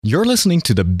You're listening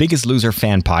to the Biggest Loser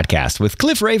Fan Podcast with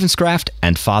Cliff Ravenscraft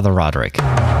and Father Roderick.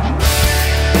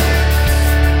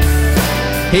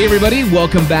 Hey everybody,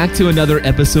 welcome back to another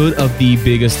episode of the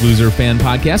Biggest Loser Fan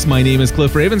Podcast. My name is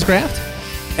Cliff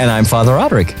Ravenscraft. And I'm Father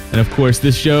Roderick. And of course,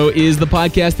 this show is the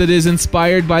podcast that is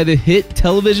inspired by the hit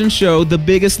television show The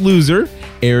Biggest Loser,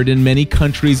 aired in many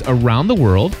countries around the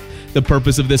world. The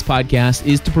purpose of this podcast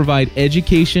is to provide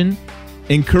education,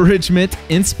 encouragement,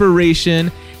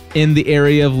 inspiration, in the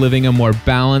area of living a more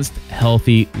balanced,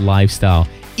 healthy lifestyle,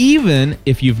 even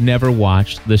if you've never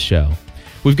watched the show.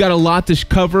 We've got a lot to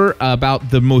cover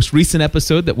about the most recent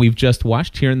episode that we've just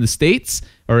watched here in the States,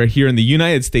 or here in the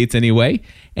United States anyway,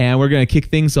 and we're going to kick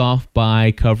things off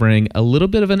by covering a little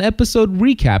bit of an episode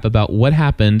recap about what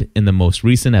happened in the most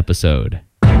recent episode.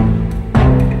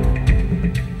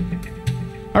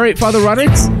 All right, Father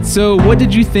Roderick, so what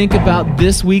did you think about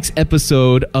this week's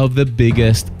episode of The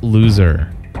Biggest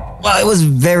Loser? Well, it was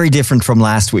very different from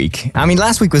last week. I mean,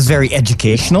 last week was very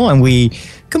educational, and we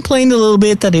complained a little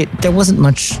bit that there wasn't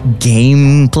much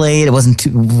gameplay. It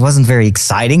wasn't very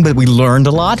exciting, but we learned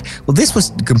a lot. Well, this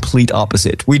was the complete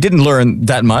opposite. We didn't learn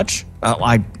that much.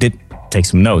 I did take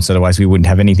some notes, otherwise we wouldn't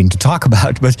have anything to talk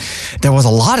about. But there was a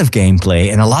lot of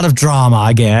gameplay and a lot of drama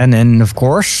again, and of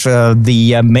course,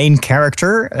 the main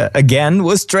character again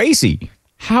was Tracy.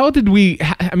 How in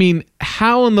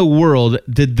the world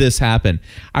did this happen?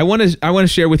 I want to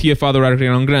share with you, Father Roderick,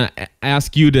 and I'm going to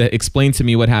ask you to explain to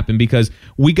me what happened, because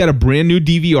we got a brand new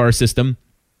DVR system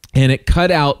and it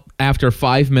cut out after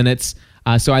 5 minutes.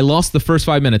 So I lost the first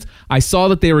 5 minutes. I saw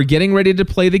that they were getting ready to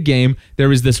play the game. There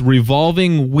was this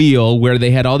revolving wheel where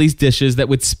they had all these dishes that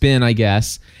would spin, I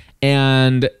guess.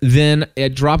 And then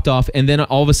it dropped off, and then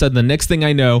all of a sudden, the next thing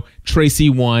I know, Tracy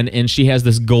won, and she has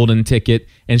this golden ticket,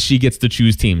 and she gets to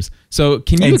choose teams. So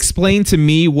can you explain to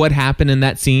me what happened in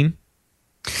that scene?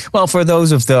 Well, for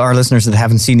those of our listeners that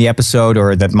haven't seen the episode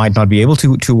or that might not be able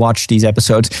to watch these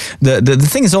episodes, the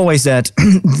thing is always that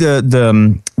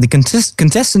the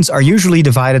contestants are usually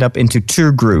divided up into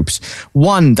two groups.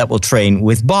 One that will train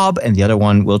with Bob and the other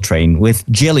one will train with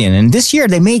Jillian. And this year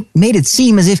they made it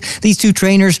seem as if these two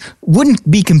trainers wouldn't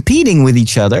be competing with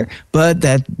each other, but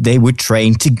that they would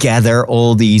train together,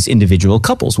 all these individual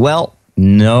couples. Well,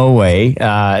 no way.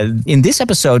 In this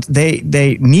episode,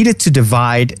 they needed to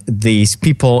divide these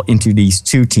people into these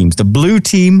two teams. The blue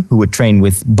team, who would train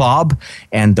with Bob,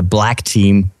 and the black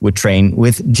team would train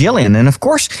with Jillian. And of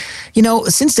course,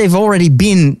 since they've already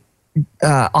been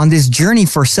on this journey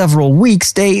for several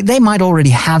weeks, they might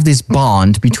already have this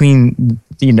bond between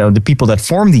the people that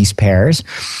form these pairs,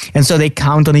 and so they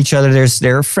count on each other.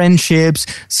 There are friendships.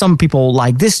 Some people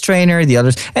like this trainer, the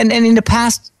others, and in the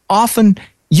past, often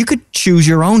you could choose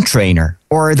your own trainer,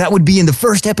 or that would be in the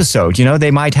first episode.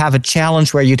 They might have a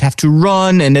challenge where you'd have to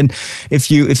run, and then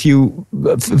if you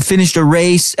finish the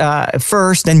race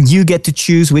first, then you get to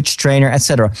choose which trainer,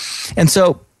 etc. And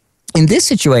so in this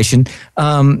situation,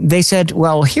 they said,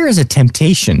 well, here is a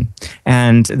temptation.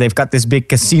 And they've got this big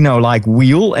casino-like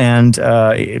wheel, and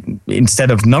instead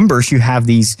of numbers, you have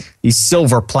these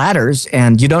silver platters,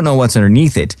 and you don't know what's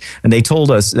underneath it. And they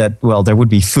told us that, well, there would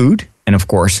be food, and of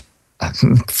course,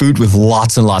 food with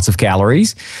lots and lots of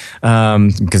calories,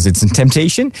 because it's a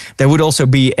temptation. There would also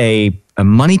be a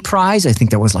money prize. I think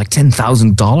there was like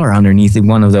 $10,000 underneath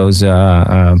one of those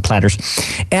platters.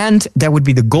 And there would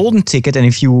be the golden ticket. And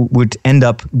if you would end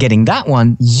up getting that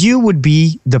one, you would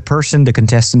be the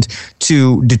contestant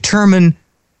to determine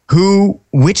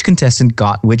which contestant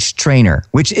got which trainer,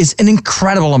 which is an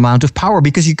incredible amount of power,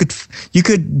 because you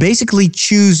could basically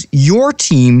choose your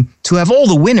team to have all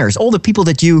the winners, all the people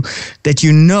that you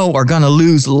know are going to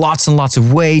lose lots and lots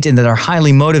of weight and that are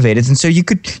highly motivated. And so you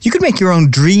could make your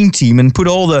own dream team and put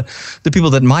all the people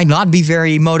that might not be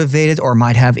very motivated or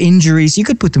might have injuries, you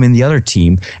could put them in the other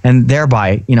team, and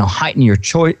thereby, heighten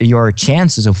your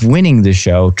chances of winning the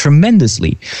show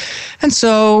tremendously. And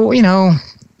so,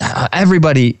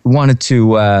 everybody wanted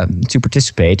to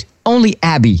participate. Only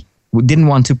Abby didn't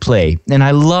want to play, and I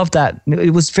love that.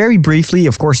 It was very briefly.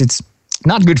 Of course, it's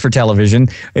not good for television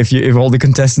if all the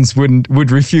contestants would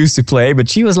refuse to play. But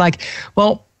she was like,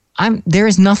 "Well, there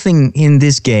is nothing in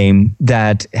this game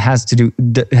that has to do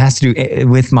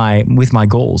with my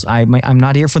goals. I'm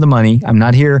not here for the money. I'm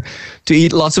not here to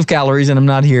eat lots of calories, and I'm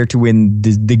not here to win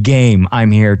the game. I'm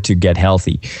here to get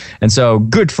healthy." And so,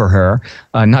 good for her,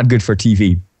 not good for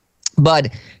TV.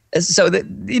 But so that,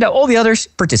 all the others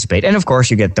participate. And of course,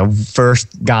 you get the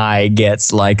first guy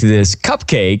gets like this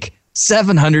cupcake,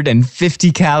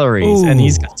 750 calories. Ooh. And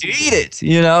he's got to eat it.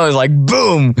 It's like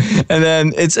boom. And then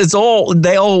the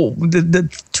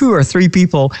two or three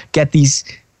people get these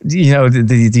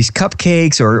these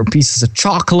cupcakes or pieces of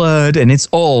chocolate, and it's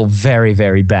all very,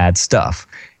 very bad stuff.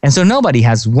 And so nobody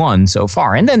has won so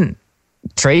far. And then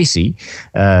Tracy,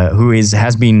 who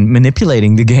has been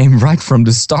manipulating the game right from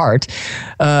the start,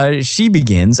 she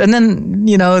begins. And then,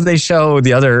 they show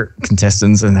the other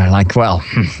contestants and they're like, well,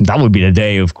 that would be the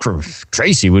day of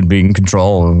Tracy would be in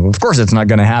control. Of course, it's not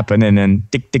going to happen. And then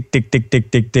tick, tick, tick, tick,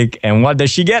 tick, tick, tick. And what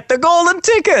does she get? The golden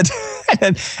ticket.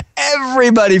 And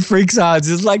everybody freaks out.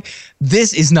 It's like,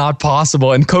 this is not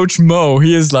possible. And Coach Mo,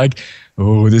 he is like,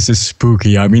 oh, this is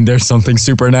spooky. I mean, there's something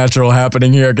supernatural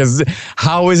happening here, because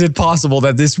how is it possible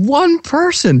that this one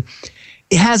person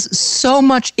has so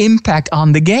much impact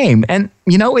on the game? And,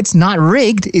 it's not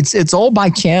rigged. It's all by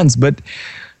chance. But,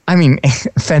 I mean,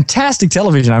 fantastic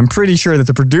television. I'm pretty sure that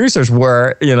the producers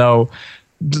were,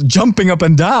 jumping up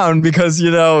and down because,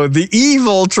 the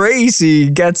evil Tracy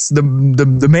gets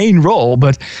the main role.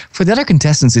 But for the other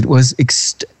contestants, it was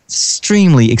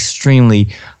extremely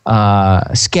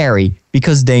scary,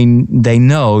 because they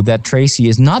know that Tracy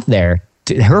is not there.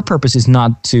 Her purpose is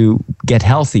not to get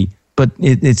healthy, but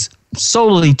it's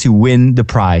solely to win the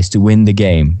prize, to win the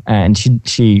game. And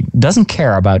she doesn't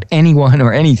care about anyone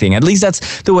or anything. At least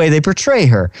that's the way they portray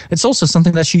her. It's also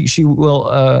something that she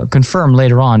will confirm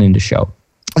later on in the show.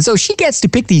 And so she gets to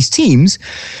pick these teams,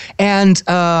 and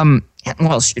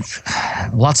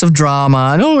lots of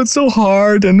drama, and it's so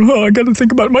hard, and I got to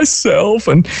think about myself,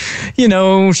 and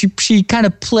she kind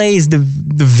of plays the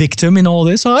victim in all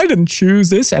this. I didn't choose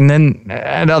this, and then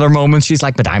at other moments she's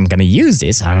like, but I'm going to use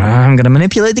this. I'm going to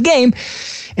manipulate the game,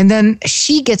 and then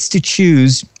she gets to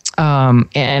choose, who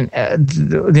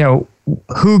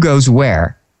goes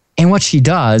where, and what she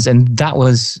does, and that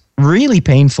was really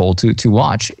painful to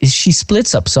watch, is she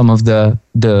splits up some of the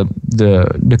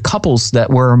couples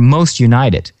that were most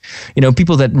united.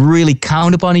 People that really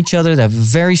count upon each other, that have a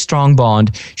very strong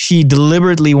bond. She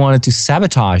deliberately wanted to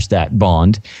sabotage that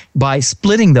bond by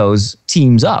splitting those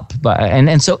teams up.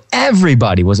 And so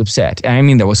everybody was upset. I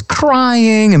mean, there was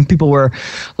crying, and people were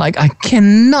like, I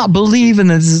cannot believe in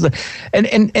this.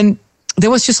 And there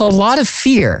was just a lot of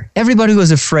fear. Everybody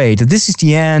was afraid that this is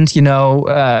the end.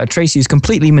 Tracy is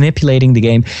completely manipulating the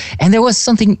game. And there was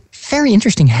something very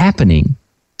interesting happening.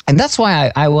 And that's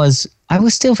why I was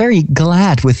still very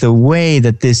glad with the way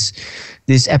that this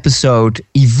episode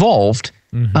evolved.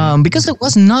 Mm-hmm. Because it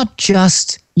was not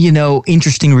just,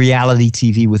 interesting reality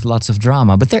TV with lots of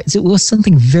drama, but it was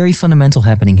something very fundamental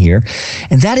happening here.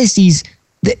 And that is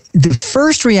the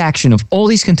first reaction of all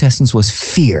these contestants was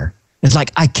fear. It's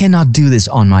like, I cannot do this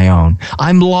on my own.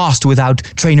 I'm lost without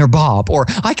Trainer Bob, or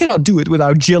I cannot do it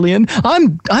without Jillian.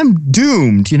 I'm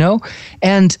doomed,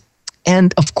 And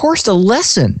of course, the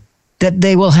lesson that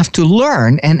they will have to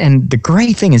learn, and the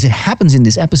great thing is it happens in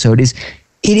this episode, is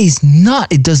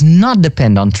it does not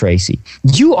depend on Tracy.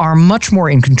 You are much more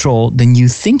in control than you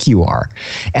think you are.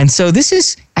 And so this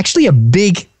is actually a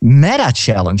big meta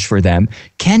challenge for them.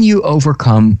 Can you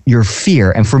overcome your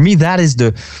fear? And for me, that is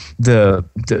the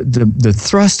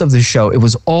thrust of the show. It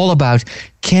was all about,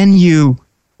 can you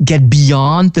get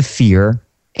beyond the fear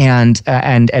and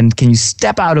can you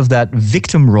step out of that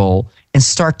victim role and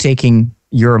start taking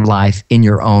your life in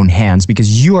your own hands,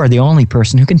 because you are the only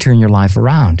person who can turn your life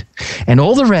around. And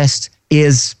all the rest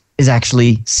is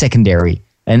actually secondary.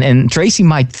 And Tracy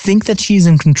might think that she's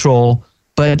in control,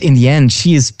 but in the end,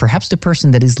 she is perhaps the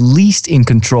person that is least in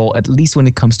control, at least when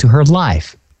it comes to her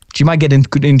life. She might get in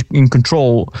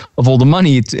control of all the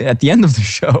money at the end of the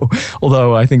show,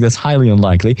 although I think that's highly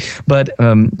unlikely. But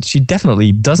she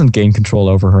definitely doesn't gain control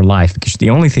over her life, because the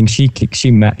only thing she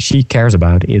cares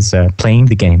about is playing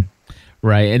the game.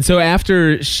 Right. And so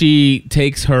after she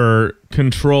takes her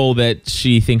control that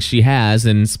she thinks she has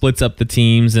and splits up the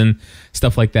teams and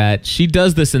stuff like that, she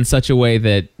does this in such a way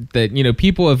that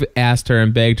people have asked her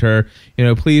and begged her,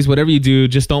 please, whatever you do,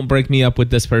 just don't break me up with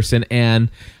this person.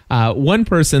 And one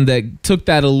person that took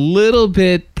that a little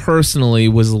bit personally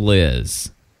was Liz.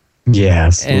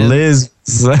 Yes, and Liz.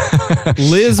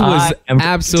 Liz was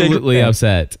absolutely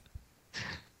upset.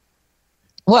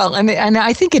 Well, and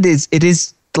I think it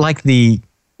is like the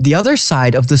other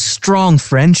side of the strong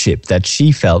friendship that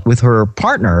she felt with her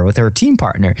partner, with her team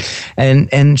partner.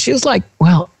 And she was like,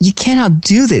 well, you cannot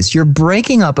do this. You're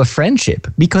breaking up a friendship,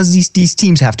 because these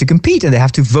teams have to compete and they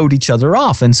have to vote each other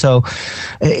off. And so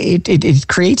it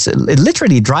creates, it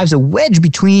literally drives a wedge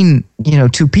between,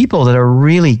 two people that are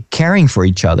really caring for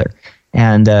each other.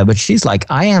 And but she's like,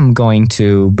 I am going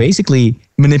to basically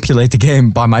manipulate the game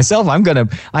by myself. I'm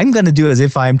gonna do as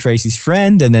if I'm Tracy's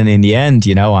friend, and then in the end,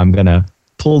 I'm gonna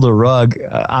pull the rug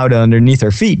out underneath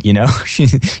her feet.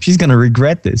 She's going to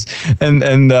regret this. And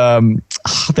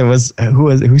there was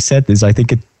who said this? I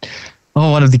think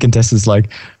one of the contestants,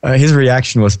 his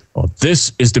reaction was, "Oh,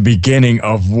 this is the beginning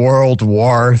of World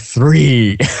War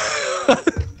III."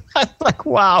 I'm like,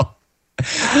 wow,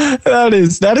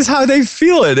 that is how they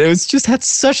feel it. It was just had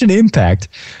such an impact.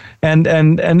 And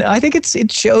I think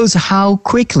it shows how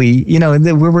quickly,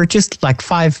 we're just like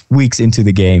 5 weeks into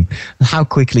the game, how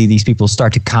quickly these people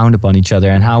start to count upon each other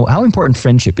and how important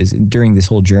friendship is during this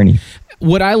whole journey.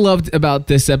 What I loved about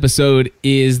this episode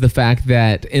is the fact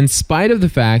that in spite of the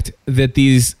fact that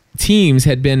these teams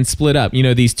had been split up,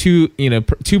 these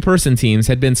two-person teams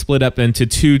had been split up into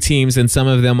two teams and some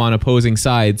of them on opposing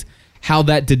sides, how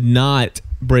that did not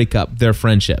break up their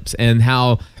friendships and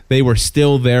how they were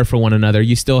still there for one another.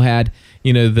 You still had,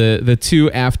 the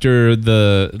two after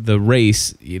the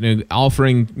race,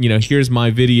 offering, here's my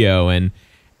video. And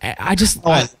I just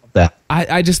love that.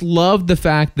 I just love the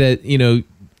fact that,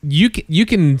 you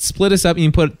can split us up and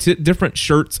you can put different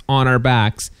shirts on our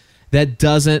backs. That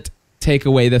doesn't take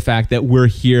away the fact that we're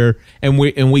here and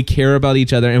we care about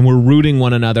each other and we're rooting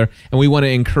one another and we want to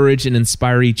encourage and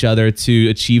inspire each other to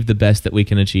achieve the best that we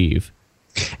can achieve.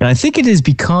 And I think it is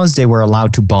because they were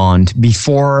allowed to bond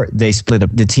before they split up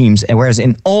the teams. And whereas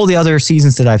in all the other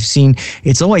seasons that I've seen,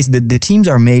 it's always the teams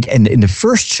are made in the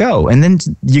first show. And then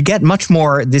you get much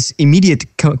more this immediate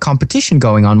competition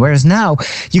going on. Whereas now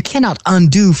you cannot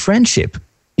undo friendship.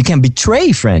 You can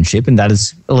betray friendship, and that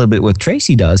is a little bit what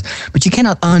Tracy does, but you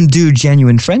cannot undo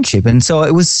genuine friendship. And so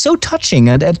it was so touching.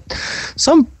 And at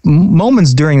some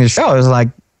moments during the show, I was like,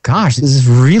 gosh, this is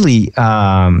really...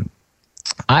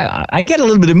 I get a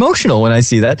little bit emotional when I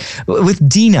see that. With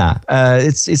Dina,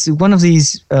 it's one of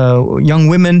these young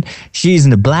women. She's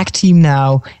in the black team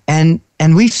now, and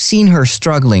we've seen her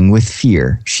struggling with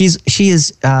fear. She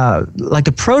is like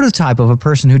the prototype of a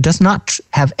person who does not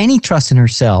have any trust in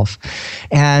herself,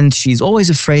 and she's always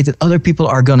afraid that other people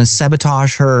are going to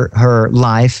sabotage her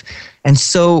life. And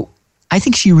so I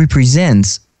think she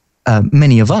represents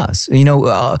many of us.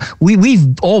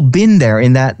 We've all been there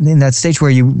in that stage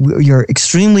where you're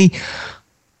extremely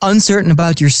uncertain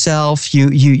about yourself.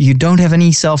 You don't have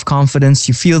any self-confidence.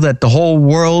 You feel that the whole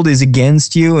world is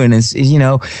against you, and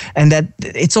and that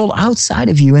it's all outside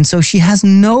of you. And so she has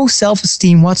no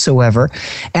self-esteem whatsoever,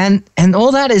 and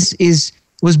all that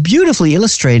was beautifully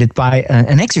illustrated by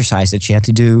an exercise that she had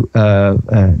to do.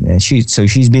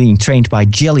 She's being trained by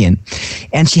Jillian,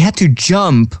 and she had to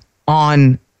jump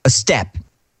on a step,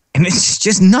 and it's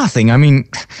just nothing. I mean,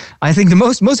 I think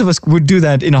most of us would do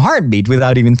that in a heartbeat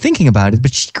without even thinking about it,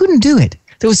 but she couldn't do it.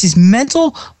 There was this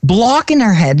mental block in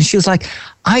her head, and she was like,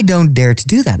 I don't dare to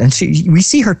do that. And we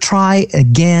see her try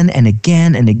again and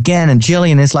again and again, and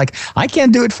Jillian is like, I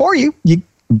can't do it for you. You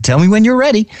tell me when you're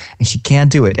ready. And she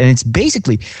can't do it. And it's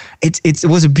basically, it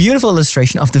was a beautiful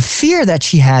illustration of the fear that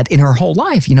she had in her whole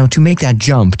life, to make that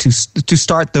jump, to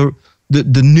start the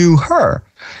new her.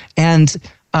 And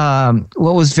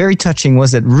what was very touching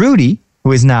was that Rudy,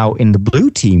 who is now in the blue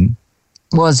team,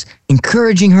 was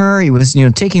encouraging her. He was,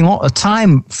 taking all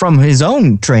time from his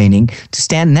own training to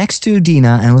stand next to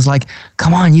Dina and was like,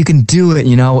 come on, you can do it.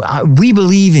 We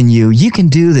believe in you. You can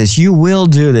do this. You will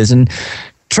do this. And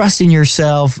trust in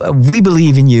yourself. We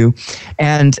believe in you.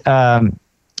 And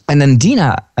then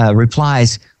Dina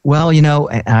replies, well,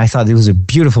 and I thought it was a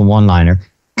beautiful one-liner.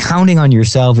 Counting on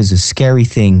yourself is a scary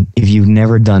thing if you've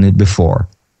never done it before.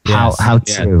 Yes, how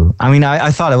true. I mean, I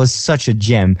thought it was such a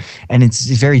gem. And it's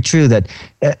very true that,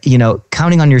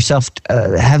 counting on yourself,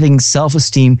 having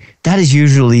self-esteem, that is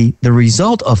usually the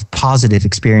result of positive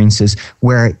experiences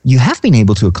where you have been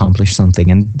able to accomplish something.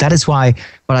 And that is why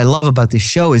what I love about this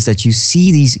show is that you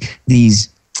see these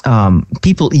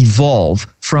people evolve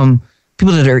from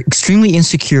people that are extremely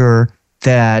insecure,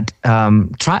 that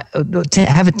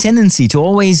have a tendency to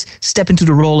always step into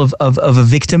the role of a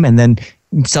victim and then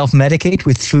self-medicate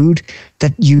with food,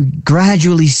 that you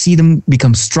gradually see them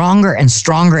become stronger and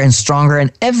stronger and stronger.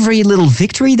 And every little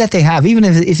victory that they have, even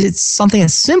if it's something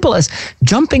as simple as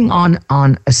jumping on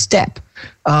a step,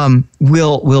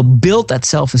 will build that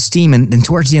self-esteem, and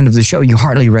towards the end of the show you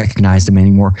hardly recognize them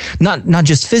anymore, not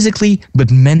just physically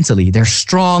but mentally. They're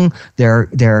strong,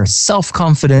 they're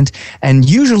self-confident, and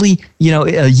usually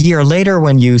a year later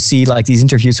when you see like these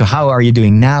interviews, so how are you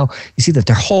doing now, you see that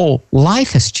their whole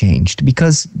life has changed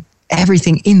because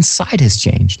everything inside has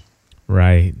changed.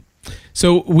 Right.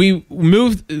 So we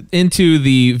moved into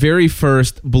the very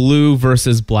first blue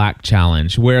versus black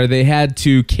challenge, where they had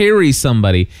to carry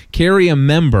a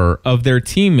member of their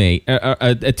teammate,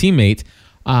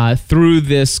 through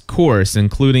this course,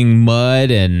 including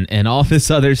mud and all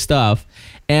this other stuff.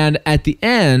 And at the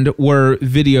end were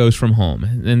videos from home.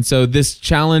 And so this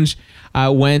challenge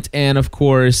went, and of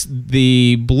course,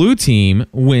 the blue team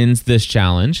wins this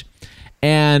challenge.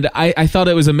 And I thought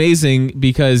it was amazing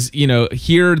because,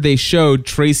 here they showed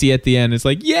Tracy at the end. It's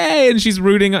like, yay! And she's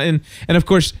rooting. And of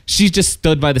course, she just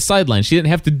stood by the sideline. She didn't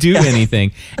have to do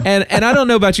anything. and I don't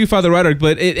know about you, Father Roderick,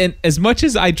 but and as much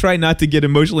as I try not to get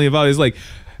emotionally involved, it's like,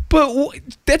 but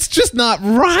that's just not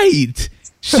right.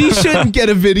 She shouldn't get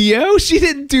a video. She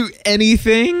didn't do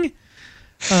anything.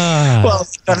 Well,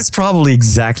 that's probably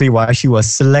exactly why she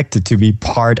was selected to be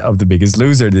part of The Biggest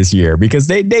Loser this year, because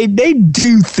they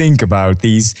do think about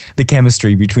the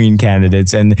chemistry between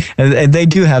candidates, and they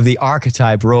do have the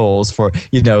archetype roles for,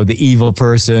 the evil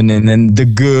person and then the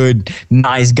good,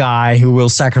 nice guy who will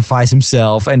sacrifice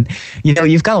himself. And,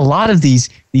 you've got a lot of these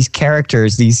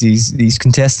characters, these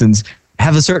contestants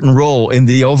have a certain role in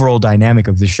the overall dynamic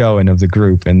of the show and of the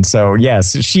group. And so,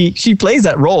 yes, she plays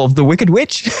that role of the Wicked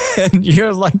Witch. And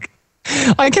you're like,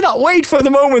 I cannot wait for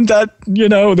the moment that,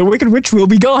 the Wicked Witch will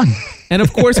be gone. And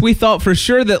of course, we thought for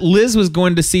sure that Liz was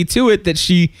going to see to it that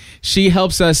she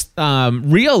helps us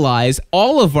realize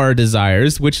all of our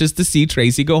desires, which is to see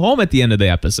Tracy go home at the end of the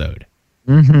episode.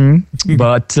 Mm-hmm.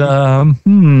 But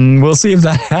we'll see if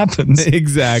that happens.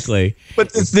 Exactly.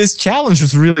 But this challenge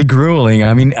was really grueling.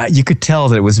 I mean, you could tell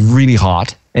that it was really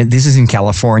hot. And this is in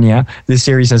California. This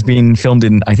series has been filmed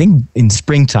in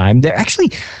springtime. They're actually,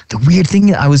 the weird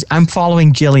thing, I'm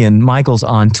following Jillian Michaels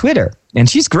on Twitter, and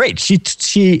she's great.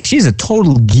 She's a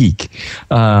total geek.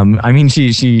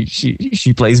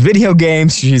 She plays video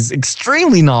games. She's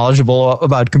extremely knowledgeable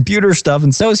about computer stuff,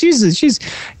 and so she's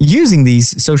using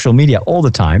these social media all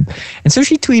the time. And so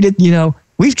she tweeted,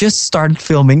 we've just started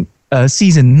filming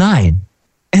season 9,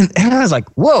 and I was like,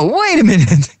 whoa, wait a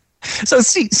minute. So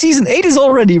season 8 is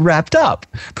already wrapped up.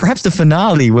 Perhaps the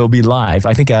finale will be live.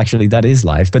 I think actually that is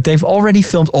live, but they've already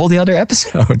filmed all the other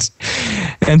episodes.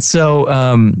 And so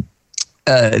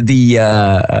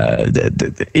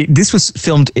this was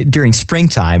filmed during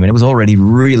springtime, and it was already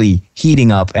really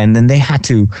heating up. And then they had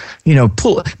to,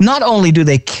 pull. Not only do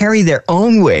they carry their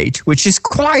own weight, which is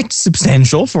quite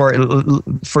substantial. For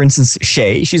instance,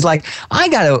 Shay, she's like, I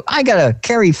gotta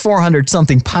carry 400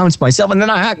 something pounds myself, and then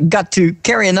I got to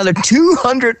carry another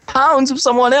 200 pounds of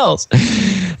someone else.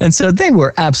 And so they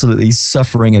were absolutely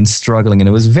suffering and struggling,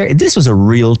 and this was a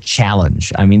real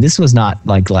challenge. I mean, this was not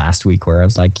like last week where I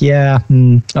was like,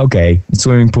 okay,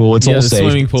 swimming pool, it's all safe.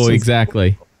 Swimming pool,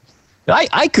 exactly.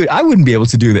 I wouldn't be able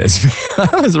to do this.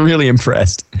 I was really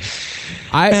impressed.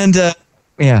 I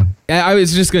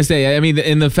was just going to say, I mean,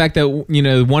 in the fact that,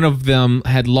 one of them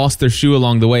had lost their shoe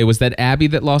along the way. Was that Abby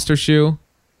that lost her shoe?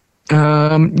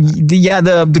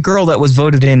 The girl that was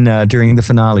voted in during the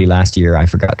finale last year, I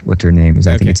forgot what her name is.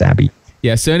 I think it's Abby.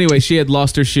 Yeah, so anyway, she had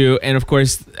lost her shoe, and of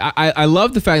course, I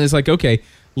love the fact that it's like, okay,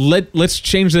 let's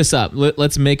change this up.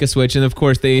 Let's make a switch. And of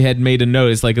course, they had made a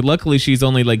note. It's like, luckily, she's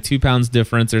only like 2 pounds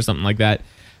difference or something like that.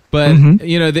 But,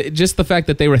 just the fact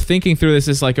that they were thinking through this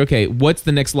is like, okay, what's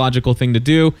the next logical thing to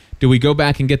do? Do we go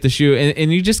back and get the shoe?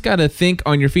 And you just got to think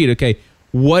on your feet. Okay,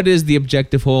 what is the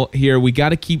objective here? We got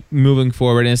to keep moving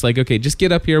forward. And it's like, okay, just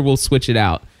get up here. We'll switch it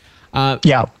out.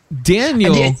 Daniel,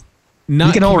 you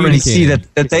can already see that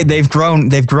they've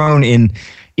grown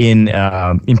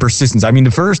in persistence. I mean,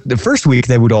 the first week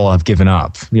they would all have given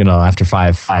up, after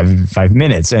five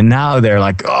minutes, and now they're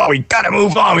like, oh, we gotta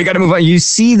move on. You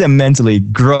see them mentally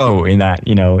grow in that,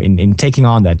 in taking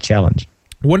on that challenge.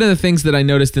 One of the things that I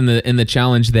noticed in the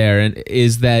challenge there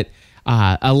is that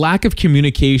a lack of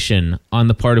communication on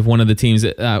the part of one of the teams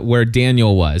where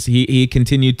Daniel was. He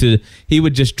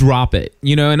would just drop it,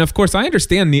 and of course I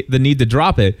understand the need to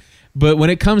drop it. But when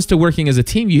it comes to working as a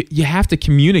team, you have to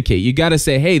communicate. You got to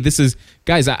say, "Hey, this is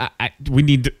guys.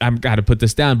 I've got to put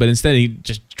this down." But instead, he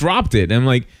just dropped it. And I'm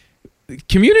like,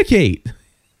 communicate.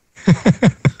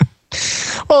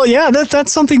 Well, yeah,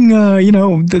 that's something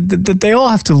that they all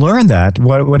have to learn that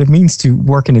what it means to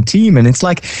work in a team. And it's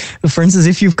like, for instance,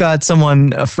 if you've got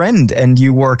a friend, and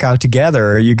you work out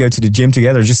together, or you go to the gym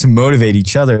together just to motivate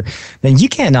each other, then you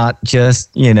cannot just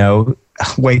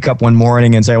wake up one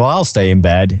morning and say, well, I'll stay in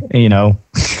bed, I'll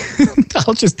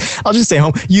just stay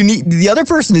home. The other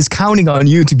person is counting on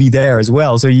you to be there as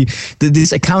well. So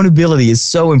this accountability is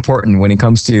so important when it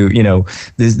comes to,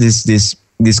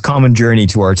 this common journey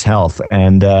towards health.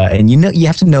 And you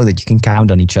have to know that you can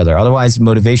count on each other. Otherwise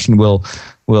motivation will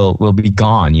be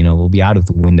gone, will be out of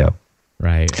the window.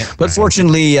 Right. But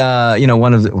fortunately,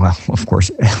 one of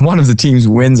the teams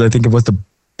wins. I think it was the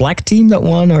black team that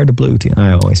won, or the blue team.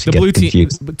 I always forget. The blue team.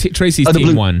 Tracy's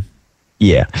team won.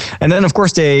 Yeah, and then of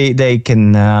course they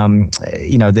can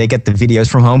they get the videos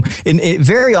from home.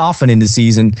 Very often in the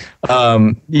season,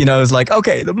 it's like,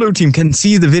 okay, the blue team can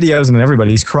see the videos, and then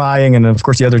everybody's crying, and of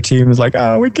course the other team is like,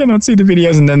 oh, we cannot see the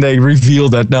videos, and then they reveal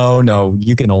that no,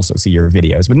 you can also see your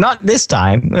videos, but not this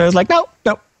time. It was like, no,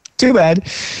 too bad.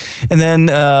 And then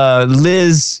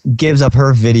Liz gives up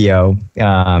her video,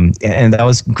 and that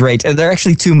was great. And there are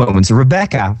actually two moments.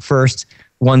 Rebecca first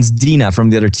wants Dina from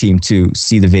the other team to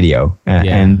see the video.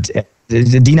 And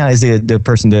Dina is the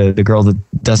person, the girl that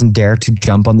doesn't dare to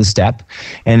jump on the step.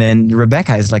 And then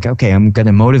Rebecca is like, okay, I'm going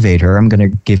to motivate her. I'm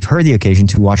going to give her the occasion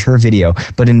to watch her video.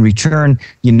 But in return,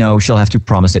 she'll have to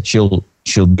promise that she'll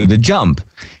do the jump.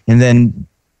 And then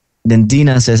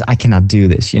Dina says, I cannot do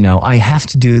this. I have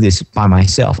to do this by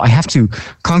myself. I have to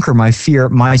conquer my fear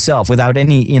myself without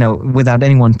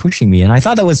anyone pushing me. And I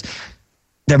thought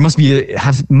there must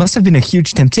have been a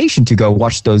huge temptation to go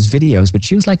watch those videos, but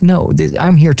she was like, no,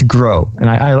 I'm here to grow. And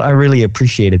I really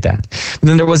appreciated that. But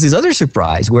then there was this other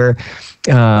surprise where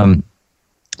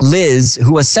Liz,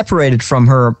 who was separated from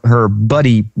her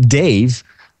buddy Dave,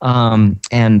 and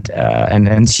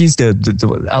she's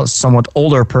the somewhat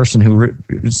older person who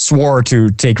swore to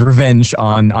take revenge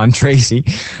on Tracy.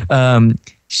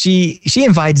 She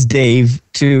invites Dave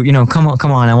to, come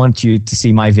on, I want you to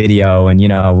see my video, and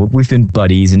we've been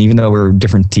buddies, and even though we're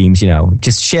different teams,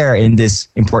 just share in this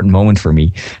important moment for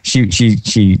me.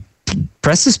 She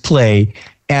presses play,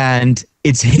 and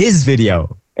it's his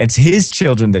video. It's his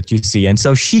children that you see. And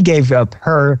so she gave up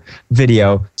her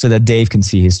video so that Dave can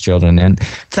see his children. And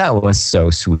that was so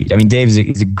sweet. I mean, Dave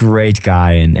is a great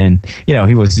guy. And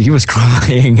he was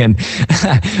crying. And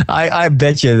I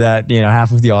bet you that,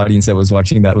 half of the audience that was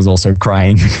watching that was also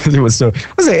crying. It was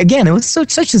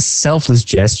such a selfless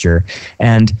gesture.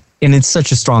 And it's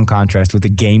such a strong contrast with the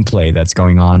gameplay that's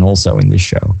going on also in this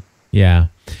show. Yeah.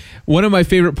 One of my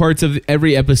favorite parts of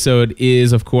every episode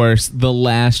is, of course, the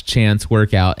last chance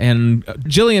workout. And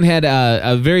Jillian had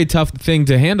a very tough thing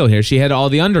to handle here. She had all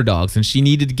the underdogs, and she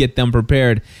needed to get them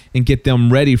prepared and get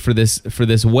them ready for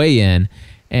this weigh-in.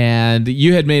 And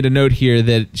you had made a note here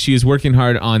that she was working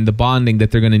hard on the bonding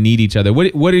that they're going to need each other.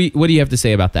 What do you have to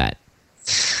say about that?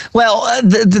 Well,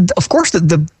 of course,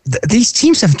 these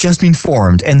teams have just been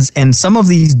formed, and some of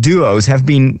these duos have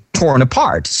been torn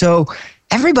apart. So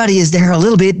everybody is there a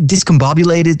little bit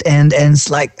discombobulated, and it's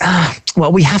like,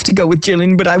 well, we have to go with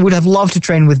Jillian, but I would have loved to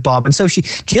train with Bob. And so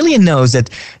Jillian knows that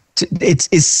it's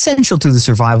essential to the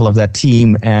survival of that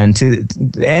team and to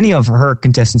any of her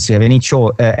contestants to have any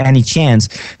chance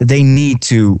that they need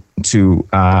to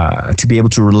be able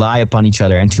to rely upon each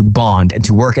other and to bond and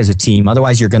to work as a team.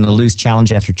 Otherwise, you're going to lose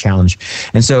challenge after challenge.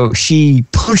 And so she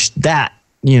pushed that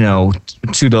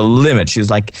to the limit. She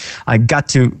was like, I got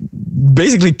to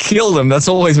basically kill them. That's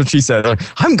always what she said. Like,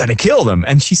 I'm going to kill them.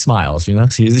 And she smiles,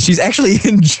 she's actually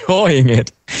enjoying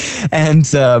it. And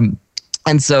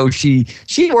so she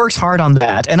works hard on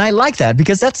that. And I like that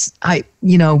because I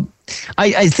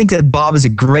think that Bob is a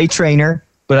great trainer,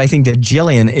 but I think that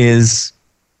Jillian is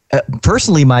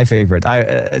personally my favorite.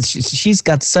 She's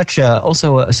got such a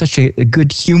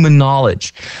good human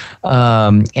knowledge,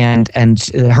 and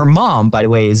her mom, by the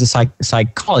way, is a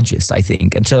psychologist, I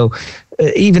think, and so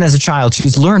even as a child,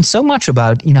 she's learned so much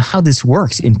about how this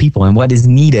works in people and what is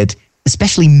needed,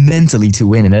 especially mentally, to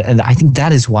win. And I think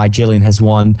that is why Jillian has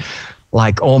won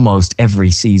like almost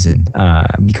every season,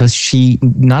 because she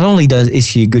not only is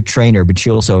she a good trainer, but she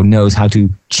also knows how to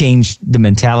change the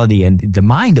mentality and the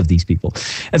mind of these people.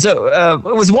 And so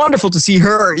it was wonderful to see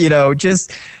her,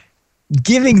 just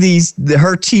giving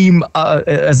her team,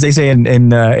 as they say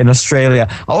in Australia,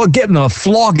 getting a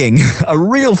flogging, a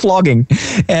real flogging.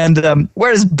 And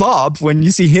whereas Bob, when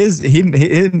you see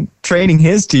him training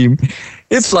his team,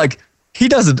 it's like he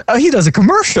does a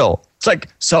commercial. It's like,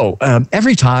 so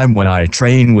every time when I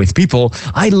train with people,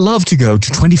 I love to go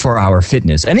to 24-hour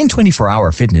fitness. And in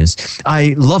 24-hour fitness,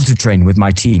 I love to train with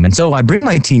my team. And so I bring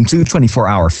my team to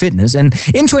 24-hour fitness. And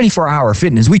in 24-hour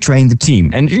fitness, we train the team.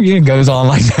 And it goes on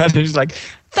like that. And it's like,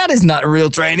 that is not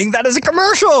real training. That is a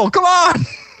commercial. Come on.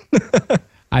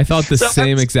 I thought the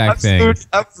same exact thing.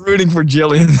 I'm rooting for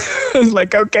Jillian. It's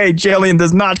like, okay, Jillian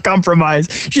does not compromise.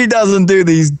 She doesn't do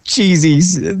these cheesy,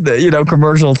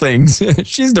 commercial things.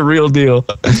 She's the real deal.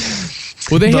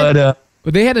 Well,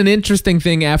 they had an interesting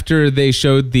thing after they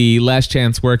showed the last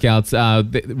chance workouts.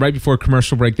 Right before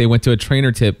commercial break, they went to a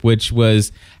trainer tip, which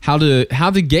was how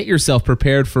to get yourself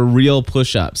prepared for real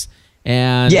push-ups.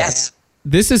 And yes,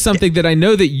 this is something that I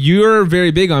know that you're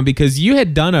very big on because you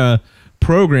had done a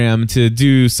program to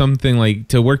do something like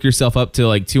to work yourself up to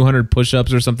like 200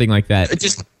 push-ups or something like that.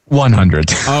 Just 100.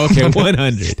 Oh, okay,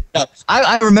 100.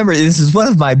 I remember this is one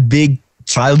of my big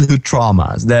childhood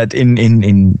traumas, that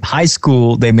in high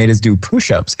school they made us do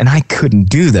push-ups and I couldn't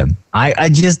do them. I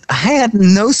had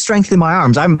no strength in my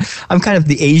arms. I'm kind of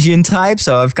the Asian type,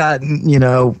 so I've got,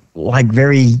 like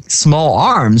very small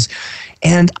arms,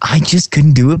 and I just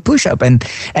couldn't do a push-up. And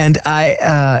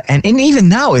even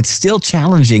now it's still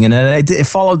challenging. And I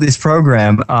followed this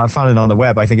program. I found it on the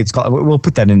web. I think it's called, we'll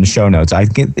put that in the show notes. I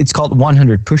think it's called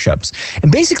 100 push-ups.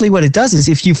 And basically what it does is,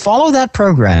 if you follow that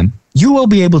program, you will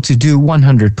be able to do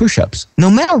 100 push-ups, no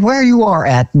matter where you are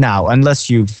at now, unless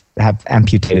you have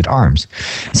amputated arms.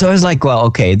 So I was like, well,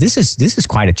 okay, this is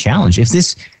quite a challenge. If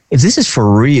this is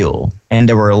for real, and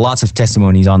there were lots of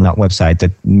testimonies on that website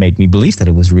that made me believe that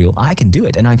it was real, I can do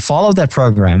it. And I followed that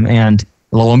program, and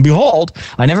lo and behold,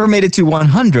 I never made it to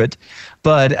 100,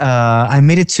 but I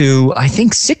made it to, I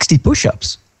think, 60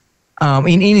 push-ups.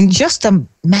 In just a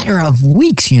matter of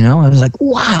weeks, I was like,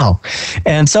 wow.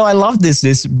 And so I love this,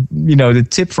 the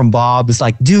tip from Bob is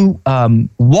like, do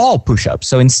wall push-ups.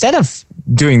 So instead of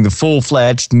doing the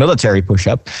full-fledged military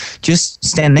push-up, just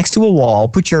stand next to a wall,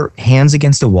 put your hands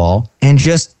against the wall, and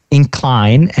just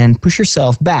incline and push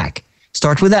yourself back.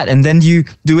 Start with that, and then you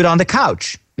do it on the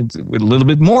couch with a little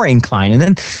bit more incline, and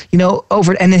then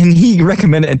and then he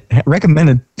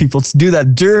recommended people to do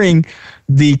that during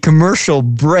the commercial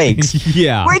breaks.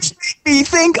 Yeah. Which made me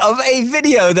think of a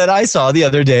video that I saw the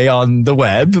other day on the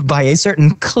web by a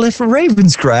certain Cliff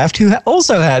Ravenscraft, who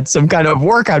also had some kind of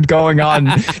workout going on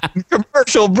in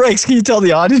commercial breaks. Can you tell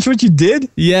the audience what you did?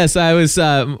 Yes, I was.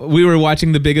 We were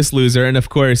watching The Biggest Loser, and of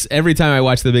course, every time I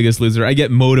watch The Biggest Loser, I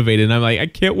get motivated, and I'm like, I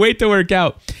can't wait to work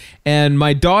out. And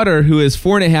my daughter, who is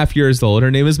 4.5 years old, her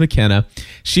name is McKenna.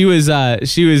 She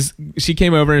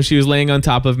came over and she was laying on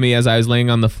top of me as I was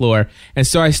laying on the floor. And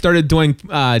so I started doing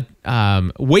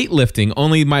weightlifting.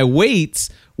 Only my weights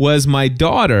was my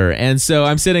daughter. And so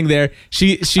I'm sitting there.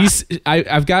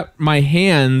 I've got my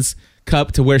hands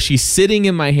cup to where she's sitting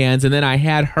in my hands, and then I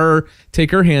had her take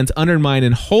her hands under mine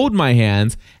and hold my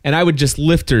hands, and I would just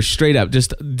lift her straight up,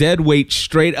 just dead weight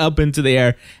straight up into the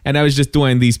air, and I was just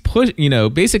doing these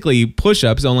basically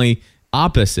push-ups, only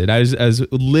opposite. I was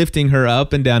lifting her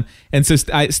up and down, and so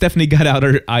Stephanie got out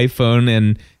her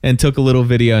iPhone and took a little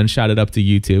video and shot it up to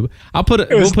YouTube.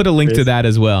 We'll put a link to that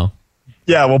as well.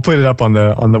 Yeah, we'll put it up on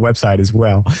the website as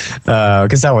well,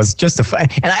 because that was just a fun.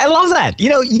 And I love that.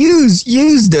 Use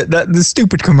the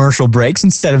stupid commercial breaks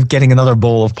instead of getting another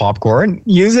bowl of popcorn.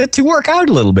 Use it to work out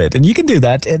a little bit, and you can do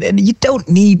that. And you don't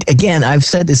need. Again, I've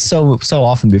said this so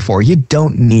often before. You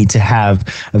don't need to have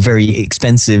a very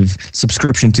expensive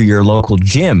subscription to your local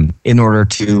gym in order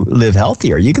to live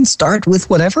healthier. You can start with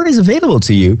whatever is available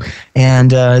to you,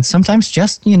 and it's sometimes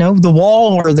just the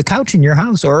wall or the couch in your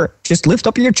house, or just lift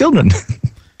up your children.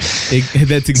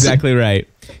 That's exactly right.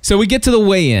 So we get to the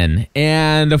weigh-in,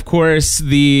 and of course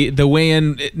the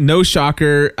weigh-in, no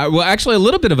shocker. Well, actually a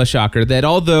little bit of a shocker that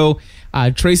although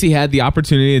Tracy had the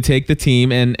opportunity to take the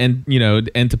team and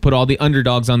to put all the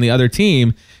underdogs on the other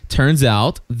team, turns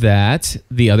out that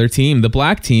the other team, the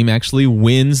black team, actually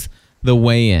wins the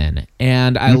weigh-in.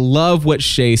 And I love what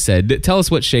Shay said. Tell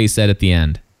us what Shay said at the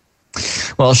end.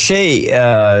 Well, Shay,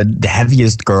 the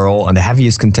heaviest girl and the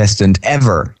heaviest contestant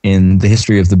ever in the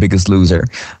history of The Biggest Loser.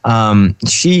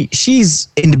 She's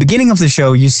in the beginning of the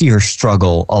show. You see her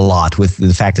struggle a lot with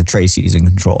the fact that Tracy is in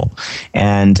control,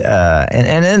 and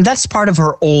that's part of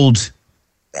her old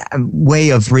way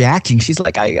of reacting. She's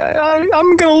like,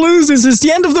 I'm gonna lose. This is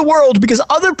the end of the world because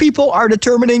other people are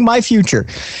determining my future.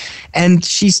 And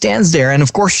she stands there, and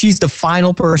of course, she's the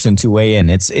final person to weigh in.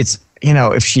 It's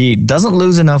if she doesn't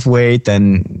lose enough weight,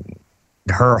 then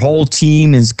her whole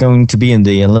team is going to be in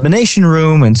the elimination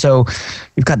room. And so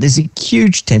you've got this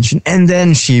huge tension. And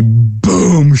then she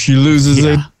loses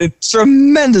a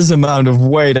tremendous amount of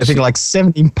weight. I think like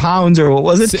 17 pounds, or what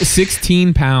was it?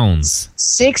 16 pounds.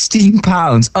 16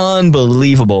 pounds.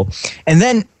 Unbelievable. And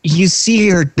then you see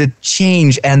the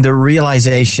change and the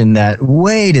realization that,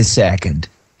 wait a second.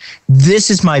 This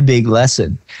is my big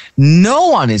lesson. No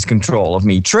one is in control of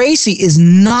me. Tracy is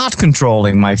not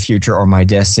controlling my future or my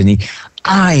destiny.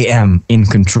 I am in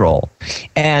control.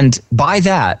 And by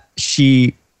that,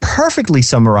 she perfectly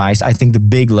summarized, I think, the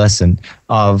big lesson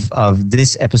of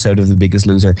this episode of The Biggest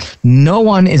Loser. No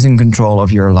one is in control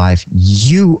of your life.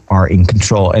 You are in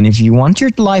control. And if you want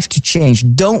your life to change,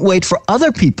 don't wait for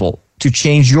other people to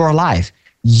change your life.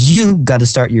 You got to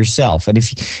start yourself. And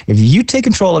if you take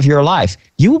control of your life,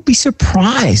 you will be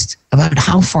surprised about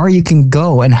how far you can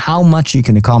go and how much you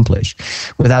can accomplish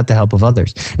without the help of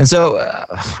others. And so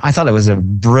I thought it was a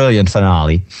brilliant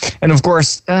finale. And of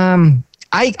course,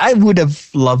 I would have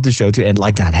loved the show to end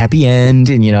like that, happy end,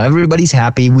 and everybody's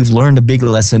happy. We've learned a big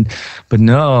lesson, but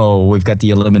no, we've got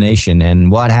the elimination,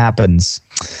 and what happens?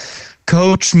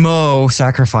 Coach Mo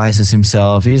sacrifices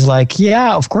himself. He's like,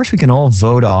 yeah, of course we can all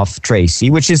vote off Tracy,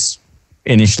 which is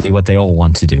initially what they all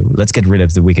want to do. Let's get rid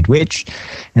of the Wicked Witch.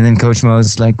 And then Coach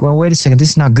Mo's like, well, wait a second,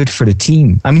 this is not good for the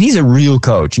team. I mean, he's a real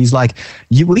coach. He's like,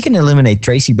 we can eliminate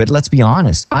Tracy, but let's be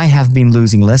honest, I have been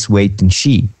losing less weight than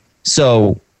she.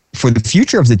 So for the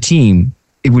future of the team,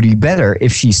 it would be better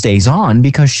if she stays on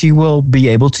because she will be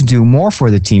able to do more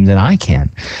for the team than I can.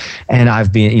 And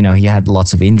I've been, he had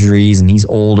lots of injuries and he's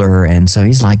older. And so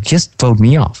he's like, just vote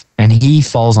me off. And he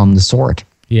falls on the sword.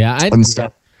 Yeah.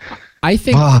 I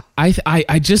think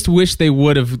I just wish they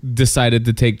would have decided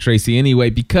to take Tracy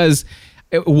anyway, because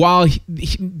while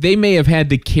they may have had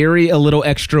to carry a little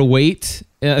extra weight,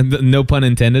 no pun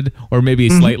intended, or maybe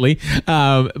slightly.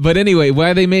 But anyway,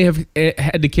 while they may have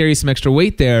had to carry some extra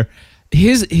weight there,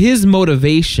 his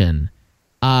motivation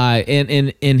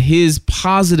and his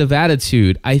positive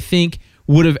attitude, I think,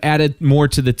 would have added more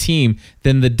to the team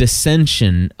than the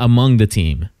dissension among the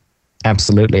team.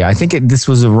 Absolutely, I think this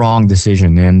was a wrong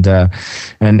decision, and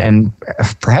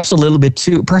perhaps a little bit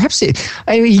too. Perhaps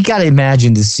you got to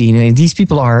imagine the scene. I mean, these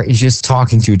people are just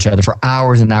talking to each other for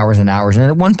hours and hours and hours, and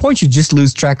at one point you just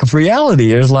lose track of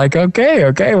reality. It's like,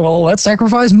 okay, well, let's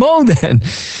sacrifice Mo then.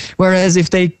 Whereas if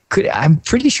they could, I'm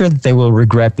pretty sure that they will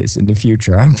regret this in the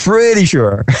future. I'm pretty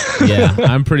sure. Yeah,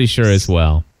 I'm pretty sure as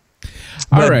well.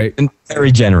 All right.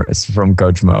 Very generous from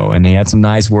Coach Mo, and he had some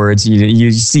nice words.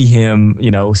 You see him,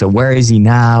 so where is he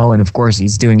now? And of course,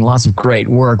 he's doing lots of great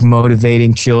work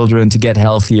motivating children to get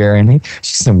healthier, and he's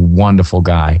just a wonderful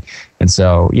guy. And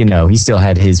so, he still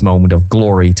had his moment of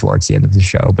glory towards the end of the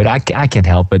show. But I can't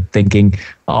help but thinking,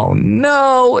 oh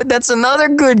no, that's another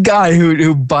good guy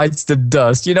who bites the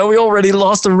dust. We already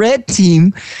lost a red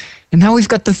team, and now we've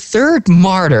got the third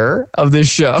martyr of the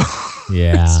show.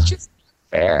 Yeah. It's just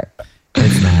fair.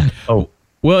 It's not. Oh,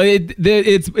 well,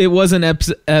 it was an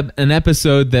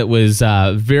episode that was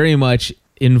very much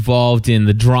involved in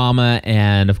the drama,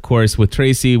 and of course, with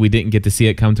Tracy, we didn't get to see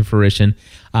it come to fruition.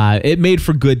 It made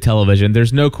for good television.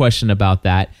 There's no question about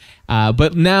that.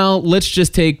 But now let's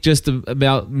just take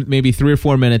about maybe 3 or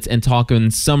 4 minutes and talk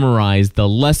and summarize the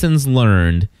lessons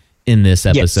learned in this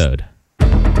episode. Yes.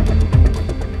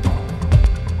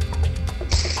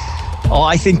 Oh,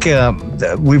 I think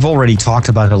we've already talked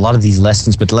about a lot of these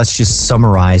lessons, but let's just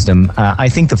summarize them. I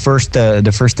think the first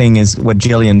thing is what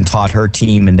Jillian taught her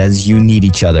team, and that is you need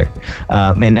each other.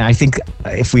 And I think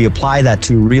if we apply that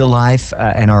to real life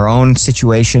and our own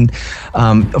situation,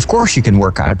 of course you can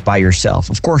work out by yourself.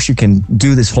 Of course you can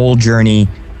do this whole journey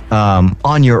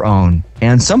on your own.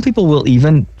 And some people will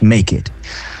even make it.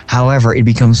 However, it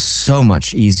becomes so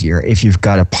much easier if you've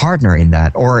got a partner in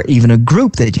that, or even a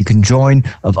group that you can join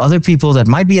of other people that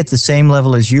might be at the same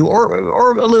level as you, or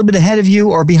a little bit ahead of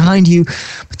you or behind you,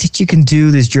 but that you can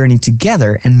do this journey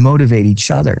together and motivate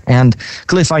each other. And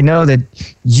Cliff, I know that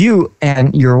you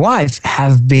and your wife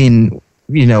have been,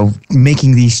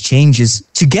 making these changes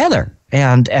together,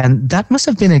 and that must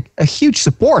have been a huge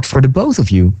support for the both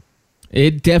of you.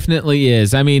 It definitely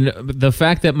is. I mean, the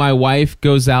fact that my wife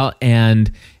goes out and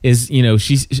is,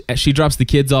 she drops the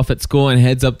kids off at school and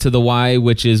heads up to the Y,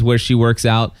 which is where she works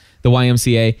out, the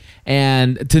YMCA,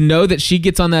 and to know that she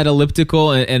gets on that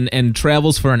elliptical and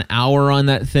travels for an hour on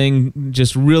that thing,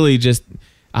 just really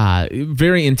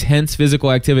very intense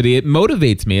physical activity. It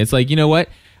motivates me. It's like, you know what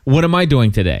am I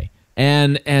doing today?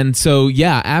 And so,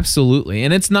 yeah, absolutely.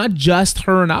 And it's not just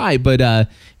her and I, but,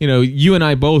 you and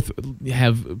I both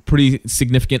have pretty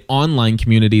significant online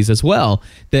communities as well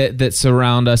that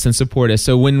surround us and support us.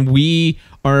 So when we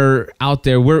are out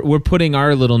there, we're putting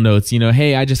our little notes,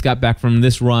 hey, I just got back from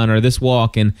this run or this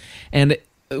walk. And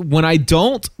when I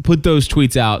don't put those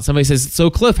tweets out, somebody says, so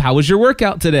Cliff, how was your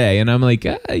workout today? And I'm like,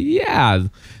 yeah,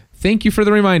 thank you for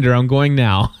the reminder. I'm going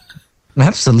now.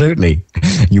 Absolutely.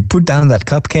 You put down that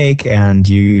cupcake and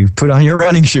you put on your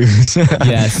running shoes.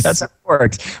 Yes. That's how it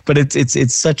works. But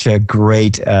it's such a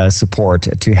great support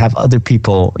to have other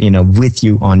people, with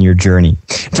you on your journey.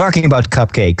 Talking about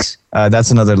cupcakes,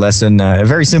 that's another lesson, a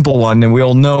very simple one, and we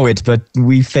all know it, but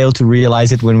we fail to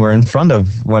realize it when we're in front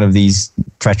of one of these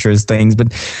treacherous things. But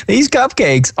these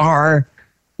cupcakes are,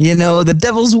 the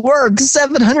devil's work,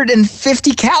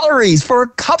 750 calories for a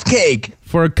cupcake.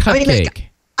 For a cupcake.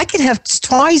 I could have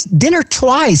dinner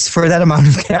twice for that amount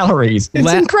of calories.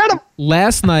 It's incredible.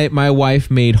 Last night, my wife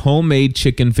made homemade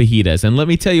chicken fajitas, and let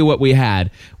me tell you what we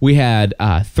had. We had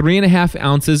 3.5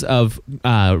 ounces of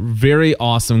very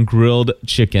awesome grilled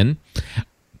chicken,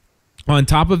 On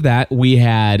top of that, we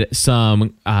had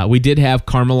we did have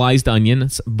caramelized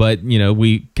onions, but,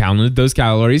 we counted those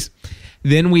calories.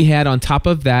 Then we had, on top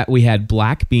of that, we had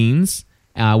black beans,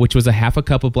 which was a half a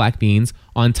cup of black beans.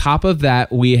 On top of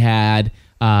that, we had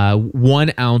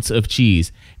 1 ounce of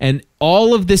cheese. And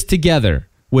all of this together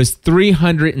was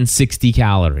 360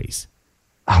 calories.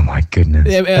 Oh my goodness.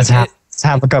 That's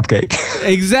half a cupcake.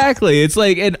 Exactly. It's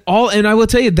like, and I will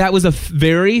tell you, that was a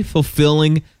very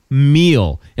fulfilling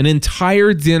meal, an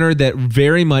entire dinner that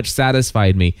very much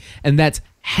satisfied me. And that's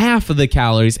half of the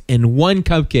calories in 1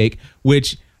 cupcake,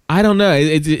 which I don't know.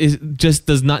 It just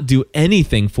does not do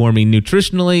anything for me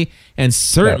nutritionally, and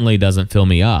certainly doesn't fill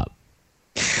me up.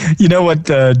 You know what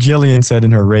Jillian said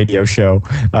in her radio show?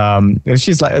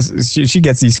 She's like, she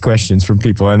gets these questions from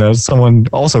people, and there's someone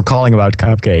also calling about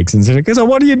cupcakes, and she's like, "So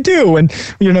what do you do when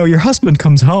your husband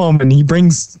comes home and he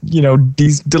brings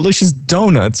these delicious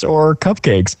donuts or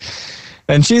cupcakes?"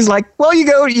 And she's like, "Well, you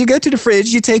go to the fridge,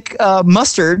 you take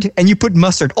mustard, and you put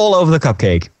mustard all over the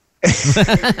cupcake."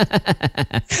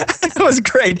 That was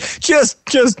great.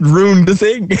 Just ruined the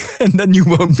thing, and then you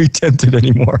won't be tempted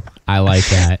anymore. I like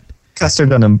that.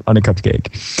 Custard on a cupcake.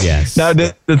 Yes. Now,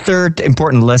 the third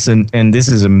important lesson, and this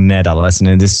is a meta lesson,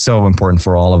 and this is so important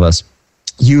for all of us.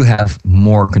 You have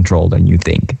more control than you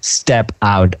think. Step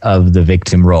out of the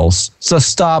victim roles. So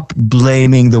stop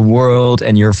blaming the world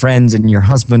and your friends and your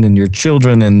husband and your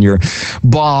children and your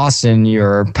boss and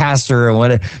your pastor and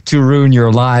whatever to ruin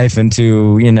your life and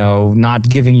to, not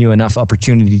giving you enough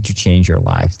opportunity to change your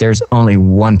life. There's only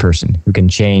one person who can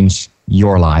change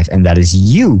your life, and that is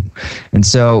you. And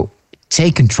so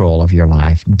take control of your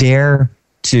life. Dare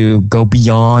to go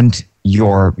beyond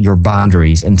your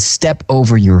boundaries and step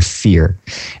over your fear.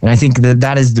 And I think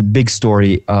that is the big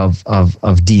story of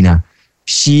Dina.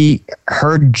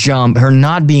 Her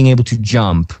not being able to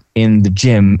jump in the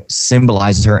gym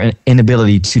symbolizes her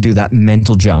inability to do that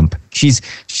mental jump. She's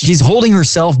holding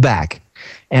herself back.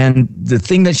 And the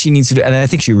thing that she needs to do, and I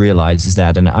think she realizes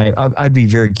that, and I'd be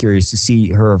very curious to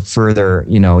see her further,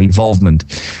 involvement,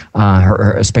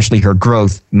 especially her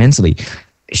growth mentally.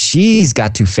 She's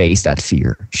got to face that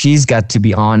fear. She's got to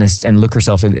be honest and look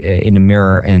herself in the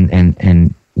mirror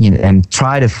and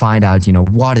try to find out,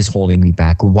 what is holding me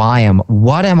back?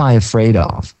 What am I afraid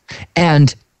of?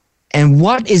 And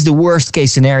what is the worst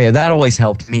case scenario? That always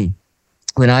helped me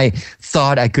when I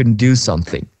thought I couldn't do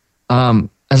something. I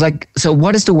was like, so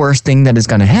what is the worst thing that is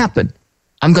going to happen?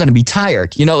 I'm going to be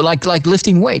tired, like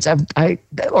lifting weights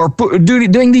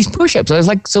doing these push-ups. I was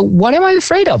like, so what am I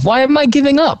afraid of? Why am I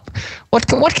giving up? What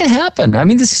can happen? I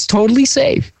mean, this is totally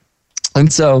safe.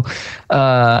 And so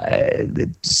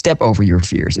step over your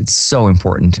fears. It's so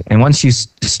important. And once you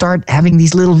start having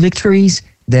these little victories,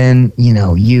 then,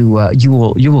 you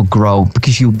will grow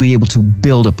because you'll be able to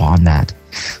build upon that.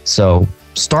 So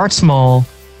start small.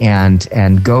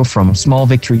 And go from small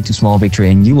victory to small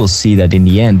victory, and you will see that in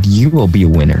the end, you will be a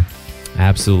winner.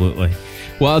 Absolutely.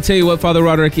 Well, I'll tell you what, Father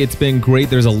Roderick, it's been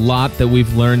great. There's a lot that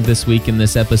we've learned this week in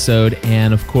this episode,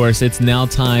 and of course, it's now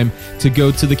time to go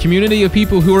to the community of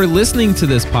people who are listening to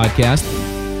this podcast,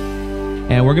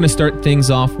 and we're going to start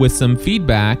things off with some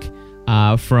feedback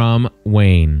from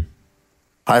Wayne.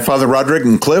 Hi, Father Roderick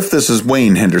and Cliff. This is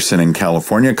Wayne Henderson in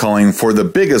California calling for the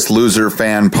Biggest Loser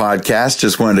fan podcast.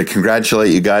 Just wanted to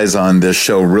congratulate you guys on this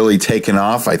show really taking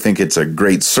off. I think it's a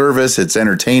great service. It's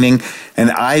entertaining.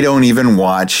 And I don't even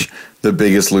watch the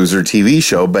Biggest Loser TV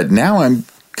show, but now I'm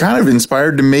kind of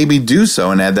inspired to maybe do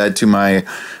so and add that to my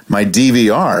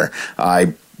DVR.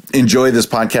 I enjoy this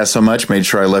podcast so much, made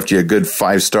sure I left you a good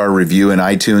 5-star review in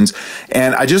iTunes.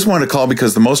 And I just wanted to call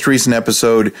because the most recent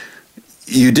episode,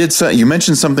 you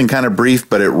mentioned something kind of brief,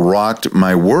 but it rocked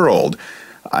my world.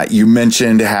 You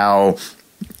mentioned how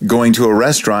going to a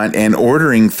restaurant and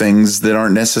ordering things that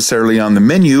aren't necessarily on the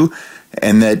menu,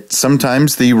 and that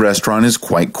sometimes the restaurant is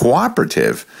quite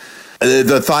cooperative.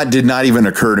 The thought did not even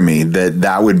occur to me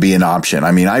that would be an option.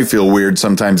 I mean, I feel weird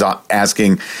sometimes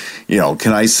asking,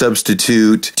 can I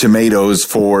substitute tomatoes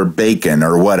for bacon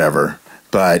or whatever?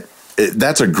 But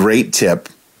that's a great tip.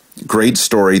 Great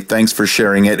story. Thanks for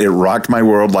sharing it. It rocked my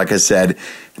world, like I said,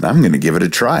 and I'm going to give it a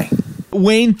try.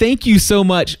 Wayne, thank you so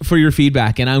much for your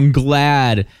feedback, and I'm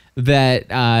glad that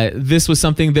this was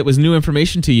something that was new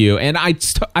information to you. And I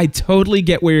totally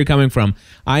get where you're coming from.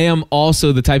 I am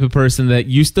also the type of person that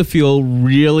used to feel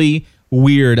really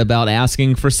weird about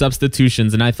asking for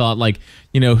substitutions, and I thought,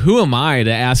 who am I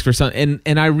to ask for something?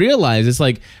 And I realized it's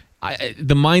like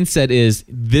the mindset is,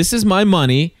 this is my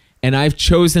money, and I've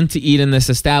chosen to eat in this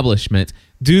establishment.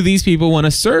 Do these people want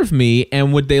to serve me,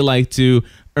 and would they like to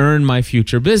earn my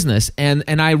future business. And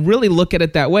I really look at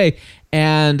it that way.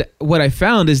 And what I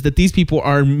found is that these people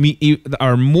are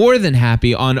more than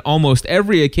happy on almost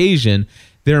every occasion.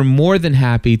 They're more than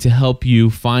happy to help you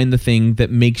find the thing that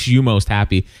makes you most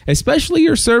happy, especially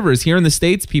your servers. Here in the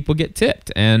States, people get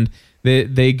tipped, and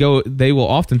they will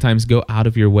oftentimes go out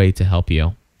of your way to help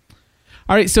you.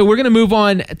 All right, so we're going to move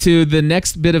on to the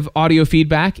next bit of audio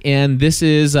feedback, and this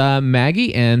is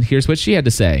Maggie, and here's what she had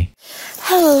to say.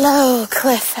 Hello,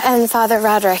 Cliff and Father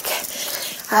Roderick.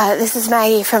 This is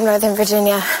Maggie from Northern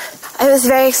Virginia. I was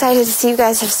very excited to see you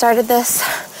guys have started this.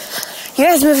 You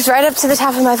guys moved right up to the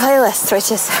top of my playlist,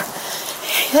 which is,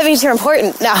 that means you're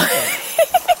important now.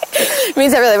 It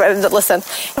means I really wanted to listen.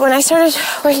 When I started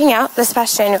working out this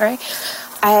past January,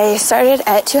 I started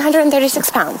at 236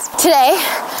 pounds. Today,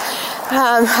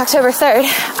 October 3rd,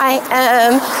 I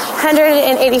am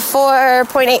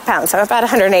 184.8 pounds, so about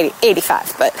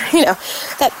 185, but you know,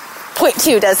 that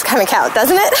 0.2 does kind of count,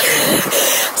 doesn't it?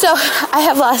 So I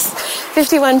have lost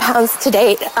 51 pounds to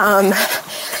date,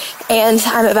 and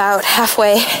I'm about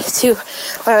halfway to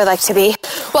where I would like to be.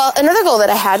 Well, another goal that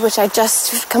I had, which I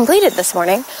just completed this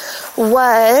morning,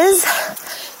 was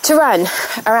to run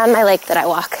around my lake that I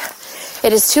walk.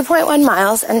 It is 2.1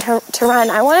 miles, and to run,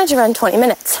 I wanted to run 20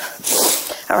 minutes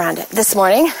around it. This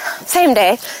morning, same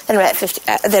day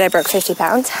that I broke 50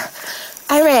 pounds,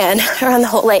 I ran around the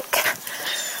whole lake.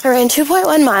 I ran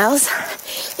 2.1 miles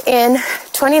in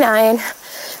 29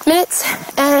 minutes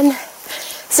and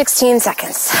 16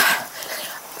 seconds.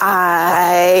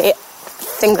 I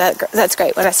think that's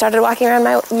great. When I started walking around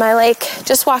my lake,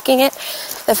 just walking it,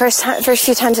 the first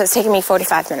few times it was taking me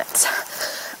 45 minutes.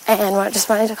 And I just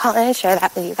wanted to call in and share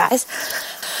that with you guys.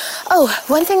 Oh,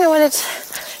 one thing I wanted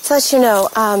to let you know,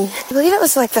 I believe it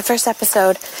was like the first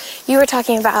episode, you were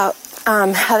talking about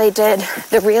how they did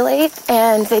the Relay,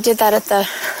 and they did that at the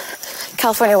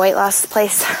California weight loss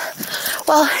place.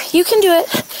 Well, you can do it.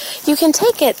 You can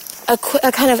take it, a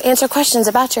kind of answer questions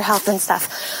about your health and stuff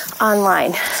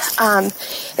online.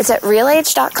 It's at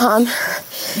realage.com.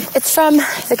 It's from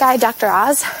the guy, Dr.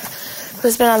 Oz,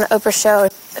 who's been on the Oprah show.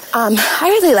 I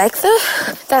really like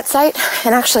that site,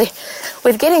 and actually,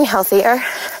 with getting healthier,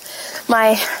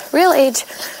 my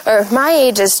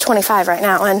age is 25 right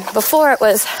now, and before it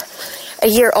was a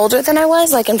year older than I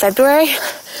was, like in February.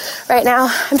 Right now,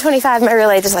 I'm 25, my real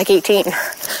age is like 18.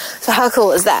 So how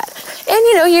cool is that?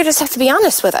 And, you just have to be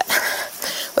honest with it.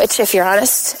 Which, if you're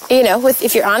honest,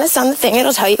 if you're honest on the thing,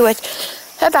 it'll tell you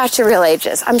about your real age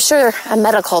is. I'm sure a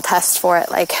medical test for it,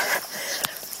 like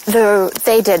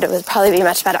they did, it would probably be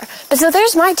much better. But so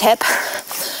there's my tip.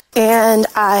 And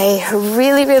I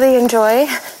really, really enjoy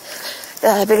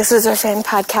the Biggest Loser fan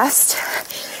podcast.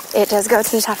 It does go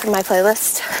to the top of my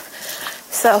playlist.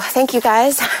 So thank you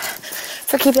guys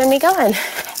for keeping me going.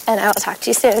 And I will talk to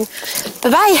you soon.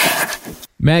 Bye-bye.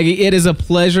 Maggie, it is a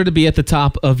pleasure to be at the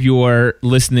top of your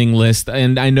listening list,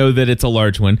 and I know that it's a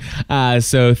large one.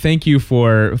 So thank you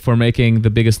for making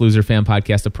the Biggest Loser fan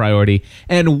podcast a priority.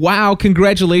 And wow,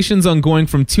 congratulations on going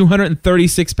from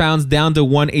 236 pounds down to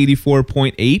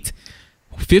 184.8.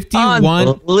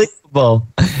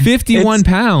 51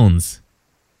 pounds.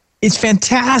 It's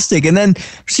fantastic. And then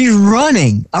she's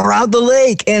running around the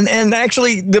lake. And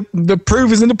actually, the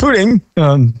proof is in the pudding.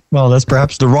 Well, that's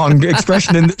perhaps the wrong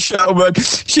expression in the show. But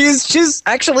she's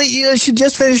actually, she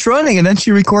just finished running. And then she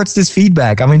records this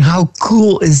feedback. I mean, how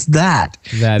cool is that?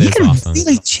 That is awesome. You can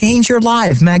really change your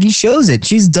life. Maggie shows it.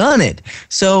 She's done it.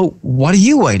 So what are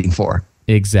you waiting for?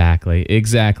 Exactly.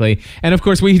 And of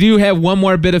course, we do have one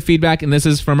more bit of feedback. And this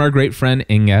is from our great friend,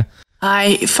 Inge.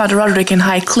 Hi, Father Roderick and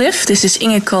hi, Cliff. This is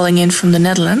Inge calling in from the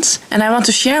Netherlands. And I want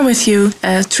to share with you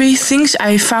 3 things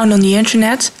I found on the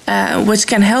internet which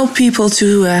can help people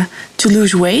to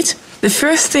lose weight. The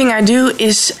first thing I do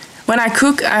is when I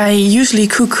cook, I usually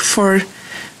cook for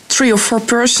 3 or 4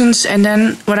 persons. And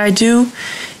then what I do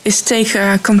is take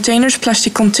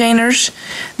plastic containers,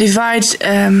 divide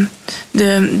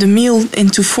the meal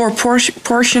into 4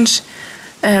 portions,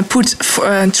 put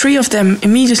 3 of them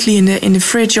immediately in the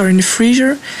fridge or in the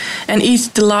freezer, and eat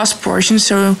the last portion.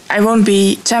 So I won't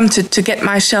be tempted to get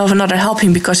myself another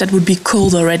helping because that would be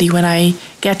cold already when I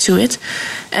get to it.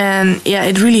 And yeah,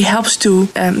 it really helps to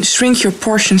shrink your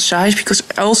portion size, because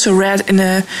I also read in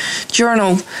a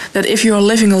journal that if you're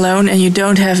living alone and you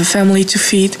don't have a family to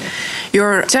feed,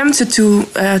 you're tempted to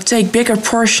take bigger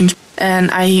portions. And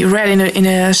I read in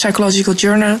a psychological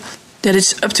journal that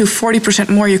it's up to 40%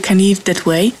 more you can eat that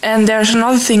way. And there's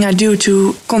another thing I do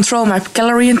to control my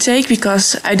calorie intake,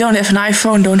 because I don't have an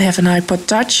iPhone, don't have an iPod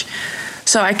Touch.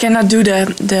 So I cannot do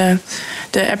the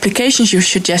the applications you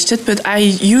suggested, but I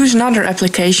use another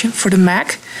application for the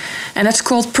Mac, and that's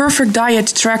called Perfect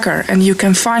Diet Tracker, and you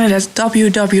can find it at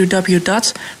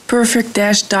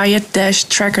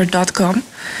www.perfect-diet-tracker.com.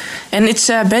 And it's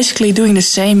basically doing the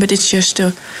same, but it's just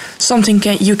something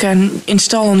you can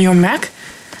install on your Mac.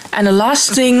 And the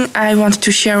last thing I wanted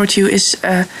to share with you is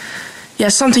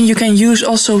something you can use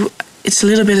also. It's a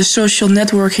little bit of social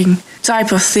networking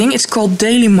type of thing. It's called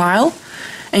Daily Mile.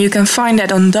 And you can find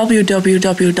that on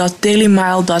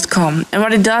www.dailymile.com. And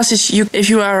what it does is, if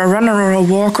you are a runner or a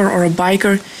walker or a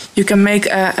biker, you can make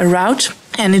a route,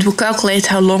 and it will calculate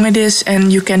how long it is,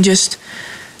 and you can just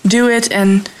do it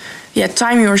and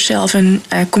time yourself and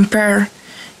compare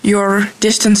your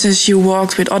distances you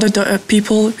walked with other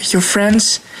people, with your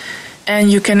friends,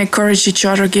 and you can encourage each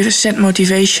other, set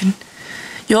motivation.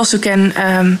 You also can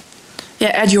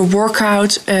add your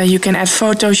workout, you can add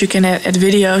photos, you can add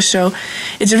videos. So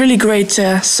it's a really great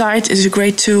site. It's a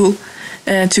great tool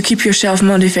to keep yourself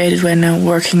motivated when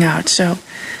working out. So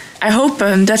I hope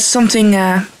that's something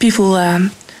people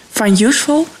find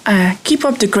useful. Keep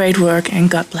up the great work, and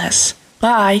God bless.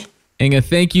 Bye. Inge,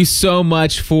 thank you so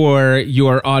much for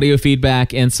your audio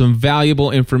feedback and some valuable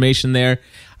information there.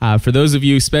 For those of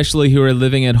you, especially who are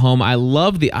living at home, I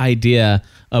love the idea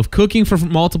of cooking for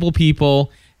multiple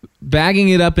people, bagging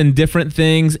it up in different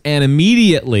things, and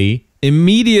immediately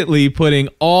putting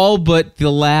all but the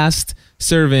last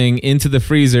serving into the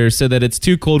freezer so that it's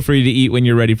too cold for you to eat when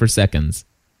you're ready for seconds.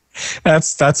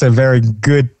 That's a very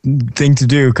good thing to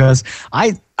do, because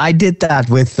I did that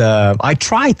with I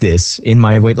tried this in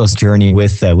my weight loss journey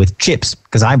with chips,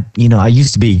 because I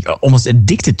used to be almost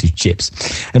addicted to chips,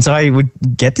 and so I would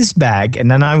get this bag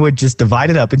and then I would just divide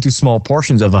it up into small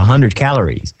portions of 100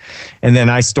 calories, and then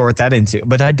I stored that into.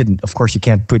 But I didn't. Of course, you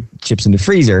can't put chips in the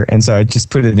freezer, and so I just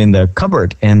put it in the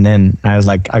cupboard, and then I was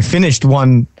like, I finished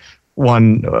one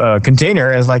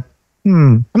container. I was like,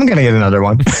 I'm going to get another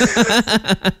one.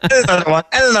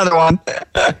 another one.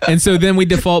 And so then we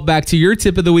default back to your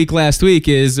tip of the week last week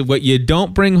is what you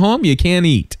don't bring home, you can't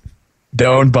eat.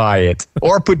 Don't buy it.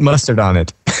 Or put mustard on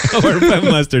it. Or put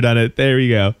mustard on it. There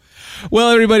you go.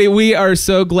 Well, everybody, we are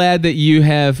so glad that you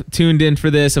have tuned in for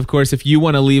this. Of course, if you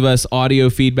want to leave us audio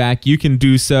feedback, you can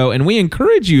do so, and we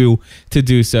encourage you to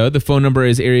do so. The phone number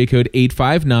is area code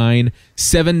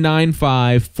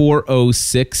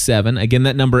 859-795-4067. Again,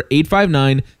 that number,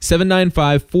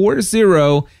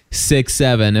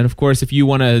 859-795-4067. And of course, if you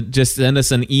want to just send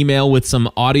us an email with some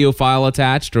audio file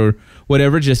attached or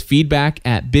whatever, just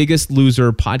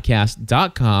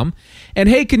feedback@biggestloserpodcast.com. And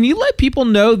hey, can you let people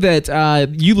know that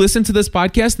you listen to this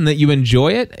podcast and that you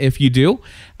enjoy it? If you do,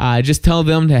 just tell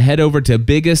them to head over to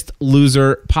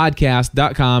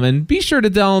biggestloserpodcast.com, and be sure to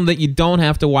tell them that you don't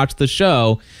have to watch the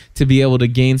show to be able to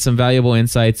gain some valuable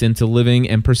insights into living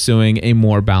and pursuing a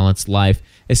more balanced life,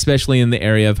 especially in the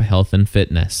area of health and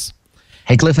fitness.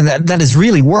 Hey, Cliff, and that is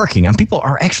really working, and people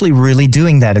are actually really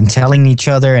doing that and telling each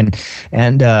other and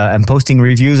posting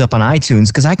reviews up on iTunes,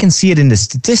 because I can see it in the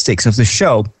statistics of the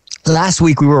show. Last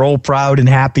week, we were all proud and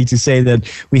happy to say that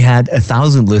we had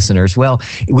 1,000 listeners. Well,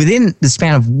 within the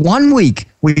span of 1 week,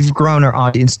 we've grown our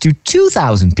audience to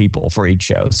 2,000 people for each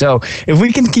show. So if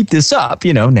we can keep this up,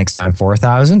 next time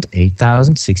 4,000,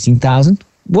 8,000, 16,000,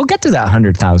 we'll get to that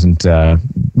 100,000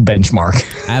 benchmark.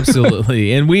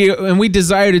 Absolutely. And we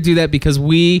desire to do that because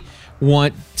we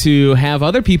want to have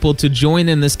other people to join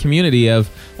in this community of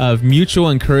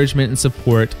mutual encouragement and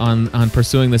support on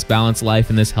pursuing this balanced life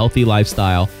and this healthy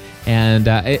lifestyle. And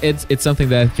it's something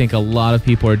that I think a lot of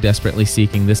people are desperately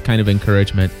seeking, this kind of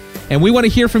encouragement. And we want to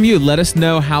hear from you. Let us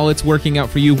know how it's working out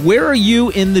for you. Where are you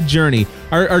in the journey?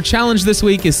 Our challenge this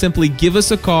week is simply give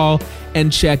us a call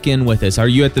and check in with us. Are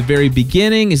you at the very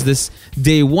beginning? Is this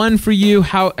day one for you?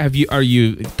 Are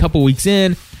you a couple weeks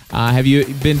in? Have you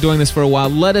been doing this for a while?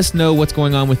 Let us know what's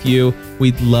going on with you.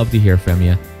 We'd love to hear from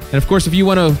you. And of course, if you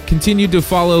want to continue to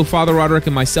follow Father Roderick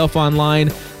and myself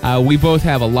online, we both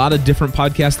have a lot of different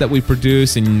podcasts that we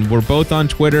produce, and we're both on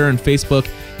Twitter and Facebook.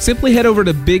 Simply head over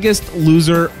to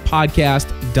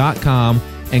biggestloserpodcast.com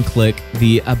and click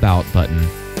the About button.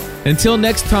 Until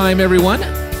next time, everyone,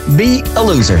 be a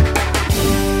loser.